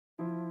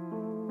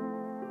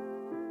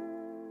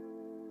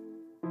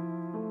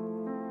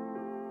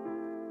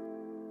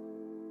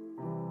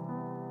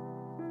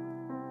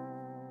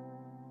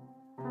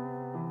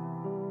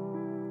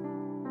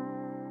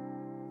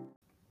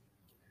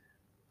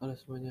Halo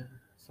semuanya,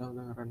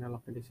 selamat dengarkan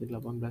Elok edisi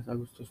 18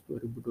 Agustus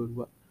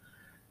 2022.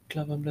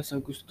 18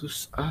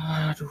 Agustus,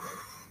 aduh,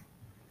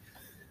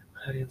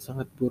 hari yang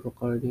sangat buruk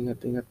kalau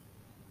diingat-ingat.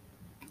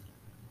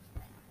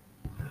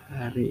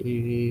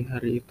 Hari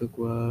itu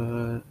gue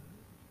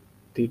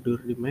tidur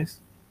di mes,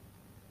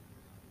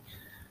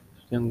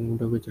 yang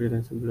udah gue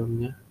ceritain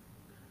sebelumnya.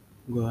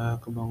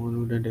 Gue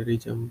kebangun udah dari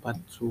jam 4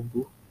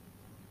 subuh.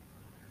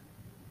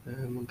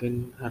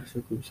 Mungkin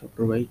harusnya gue bisa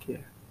perbaiki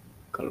ya,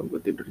 kalau gue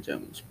tidur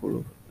jam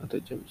 10 atau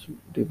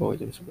di bawah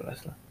jam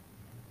 11 lah.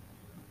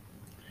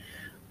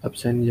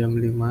 Absen jam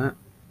 5,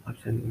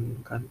 absen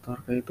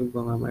kantor. Kayak itu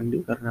gue gak mandi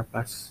karena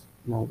pas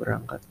mau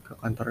berangkat ke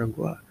kantornya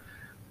gue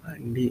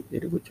mandi,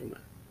 jadi gue cuma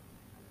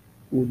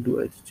wudhu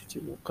aja, cuci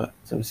muka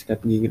sama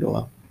sikat gigi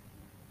doang.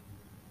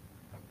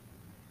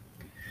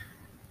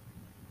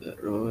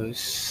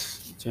 Terus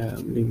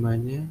jam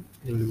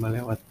 5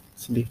 lewat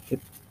sedikit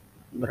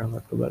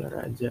berangkat ke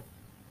Balaraja.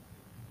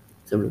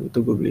 Sebelum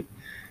itu gue beli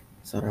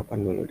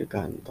sarapan dulu di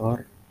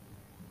kantor.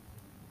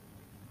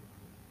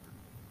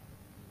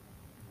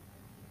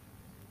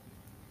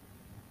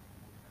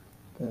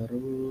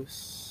 Terus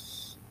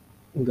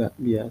nggak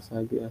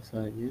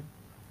biasa-biasanya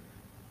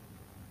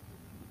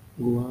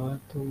gue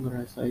tuh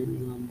ngerasain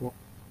ngambok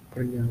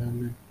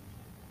perjalanan.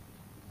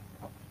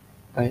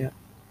 Kayak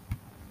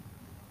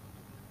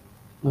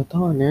nggak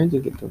tahu, aneh aja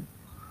gitu.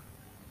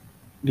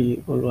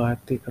 Di ulu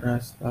hati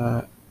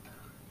kerasa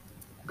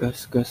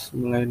gas-gas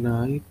mulai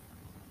naik.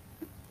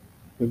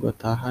 Ya gue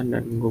tahan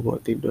dan gue bawa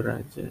tidur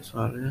aja,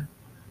 soalnya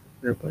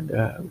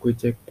daripada gue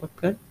jackpot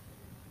kan,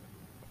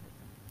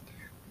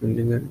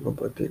 mendingan gue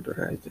bawa tidur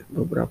aja.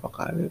 Beberapa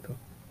kali tuh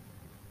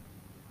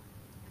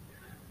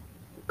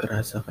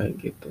kerasa kayak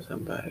gitu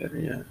sampai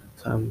akhirnya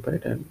sampai,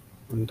 dan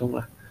untung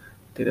lah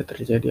tidak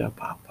terjadi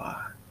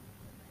apa-apa.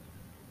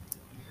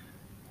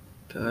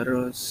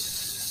 Terus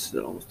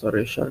long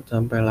story short,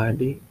 sampailah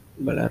di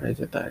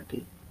Balaraja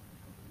tadi.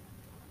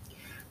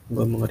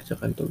 Gue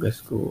mengerjakan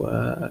tugas gue,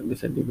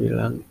 bisa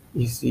dibilang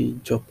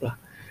easy job lah,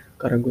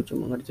 karena gue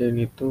cuma ngerjain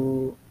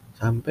itu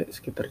sampai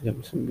sekitar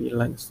jam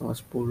 9, setengah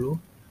 10.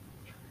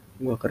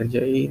 Gue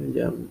kerjain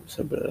jam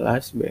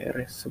 11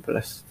 beres,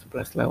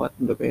 11 lewat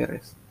udah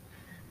beres.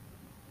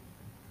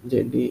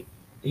 Jadi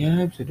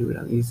ya bisa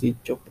dibilang easy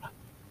job lah.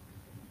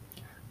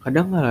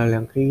 Kadang hal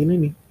yang kayak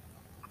gini nih,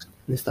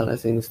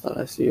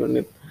 instalasi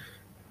unit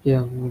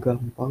yang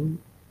gampang,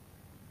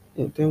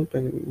 itu yang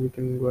pengen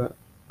bikin gue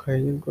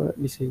kayaknya gue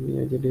di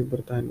sini aja deh,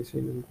 bertahan di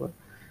sini. Gue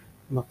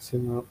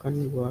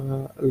maksimalkan, gue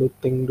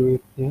looting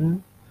duitnya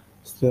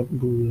setiap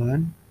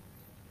bulan.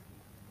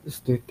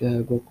 Duitnya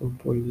gue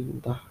kumpulin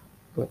entah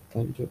buat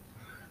lanjut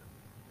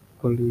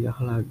kuliah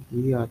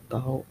lagi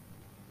atau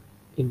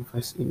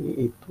invest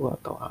ini itu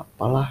atau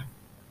apalah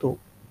tuh.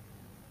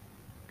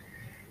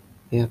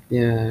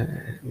 Niatnya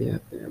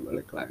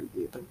balik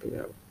lagi, tapi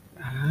ya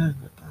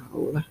nggak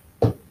tahu lah.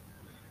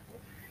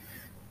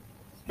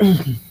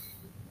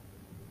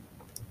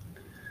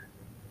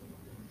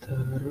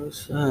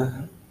 Terus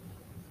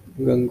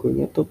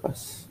ganggunya tuh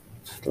pas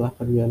setelah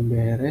kerjaan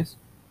beres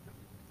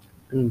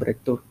kan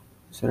break tuh,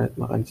 istirahat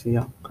makan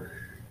siang.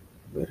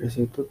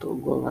 Beres itu tuh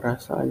gue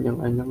ngerasa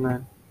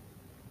anyang-anyangan.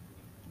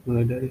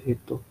 Mulai dari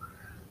situ,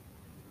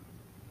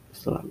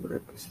 setelah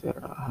break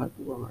istirahat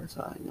gue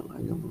ngerasa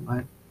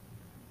anyang-anyangan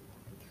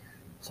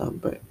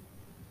sampai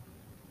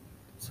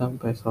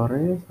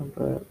sore,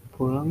 sampai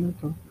pulang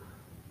itu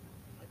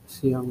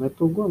siangnya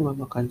tuh gue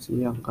nggak makan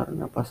siang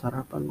karena pas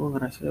sarapan gue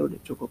ngerasa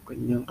udah cukup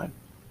kenyang kan.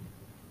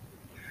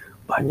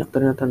 Banyak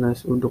ternyata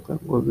nasi uduk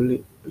yang gue beli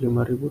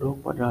 5.000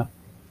 doang, padahal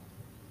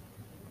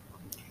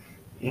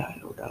ya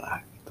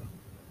udahlah gitu.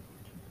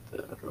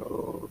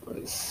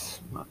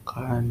 Terus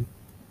makan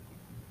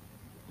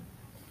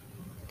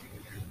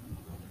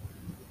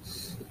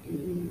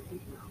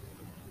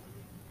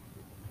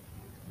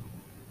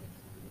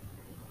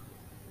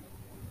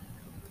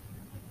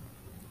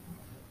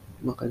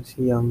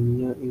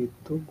siangnya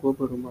itu gue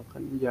baru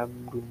makan jam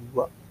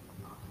 2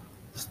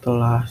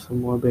 setelah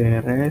semua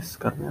beres,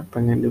 karena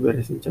pengen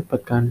diberesin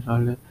cepet kan,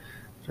 soalnya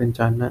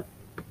rencana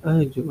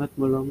Jumat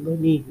mau lomba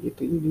nih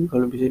gitu, jadi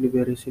kalau bisa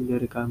diberesin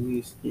dari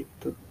Kamis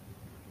gitu.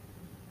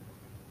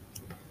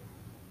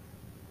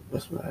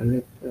 Pas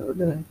balik ya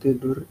udah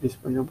tidur di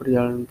sepanjang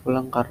perjalanan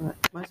pulang karena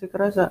masih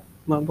kerasa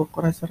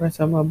mabok,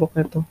 rasa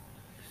maboknya tuh.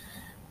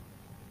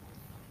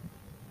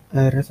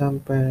 Akhirnya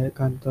sampai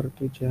kantor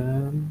tuh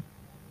jam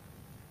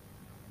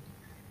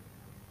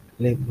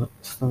 5,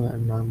 setengah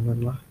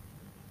 6 lah.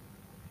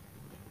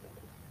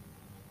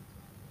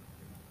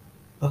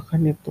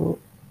 Bahkan itu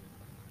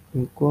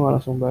gue gak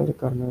langsung balik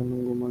karena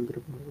nunggu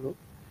maghrib dulu.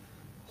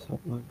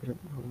 Saat maghrib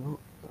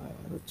dulu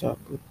baru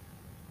cabut.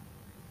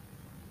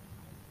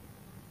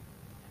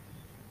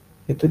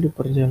 Itu di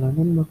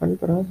perjalanan bahkan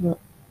kerasa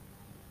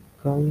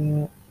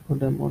kayak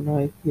udah mau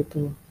naik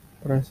gitu,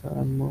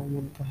 perasaan mau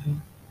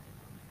muntahin.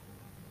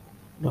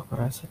 Udah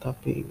kerasa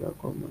tapi gak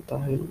gue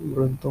muntahin.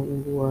 Beruntung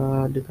gue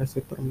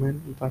dikasih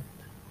permen 4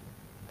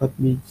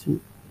 biji,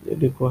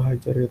 jadi gue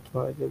hajar itu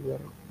aja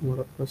biar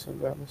mulut gue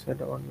seenggak masih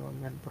ada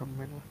wangi-wangian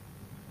permen lah.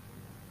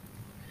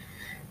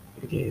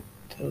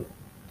 gitu.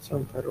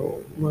 Sampai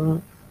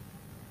rumah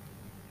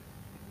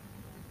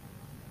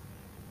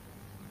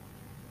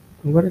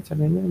gue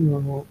rencananya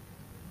mau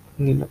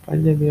nginep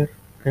aja biar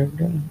ya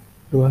udah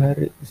 2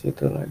 hari di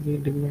situ lagi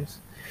di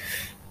mes.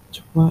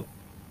 Cuma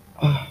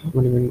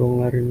mendingan gue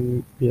ngeluarin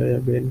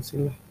biaya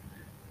bensin lah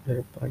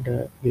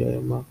daripada biaya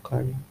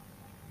makan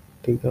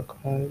 3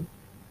 kali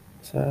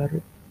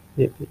sehari.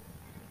 Jadi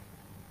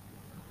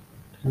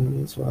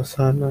dan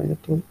suasana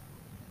itu,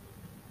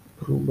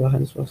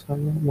 perubahan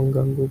suasana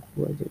mengganggu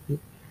gua, jadi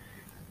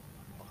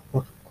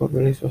gua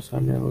pilih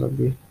suasana yang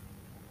lebih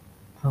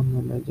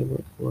aman aja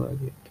buat gua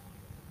gitu.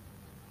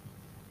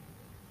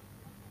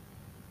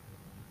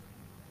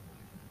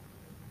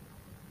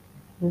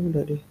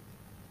 Udah deh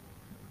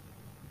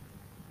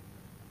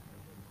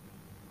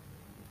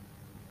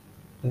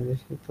dari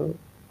situ,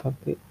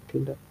 tapi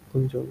tidak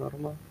kunjung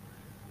normal.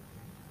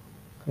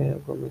 Kayak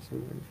gua masih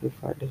main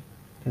FIFA deh,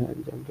 dan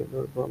jam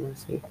tidur gua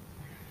masih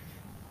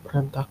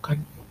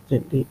berantakan.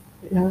 Jadi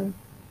ya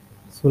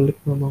sulit,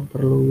 memang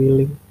perlu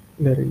willing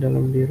dari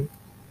dalam diri.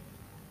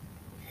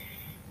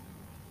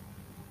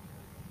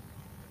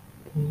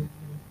 Hmm,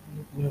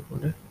 ya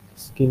udah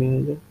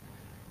segini aja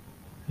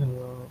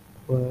kalau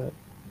buat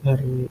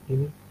hari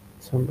ini.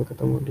 Sampai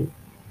ketemu di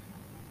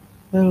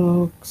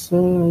vlog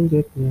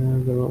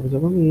selanjutnya. Gue mau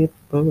pamit,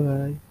 bye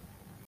bye.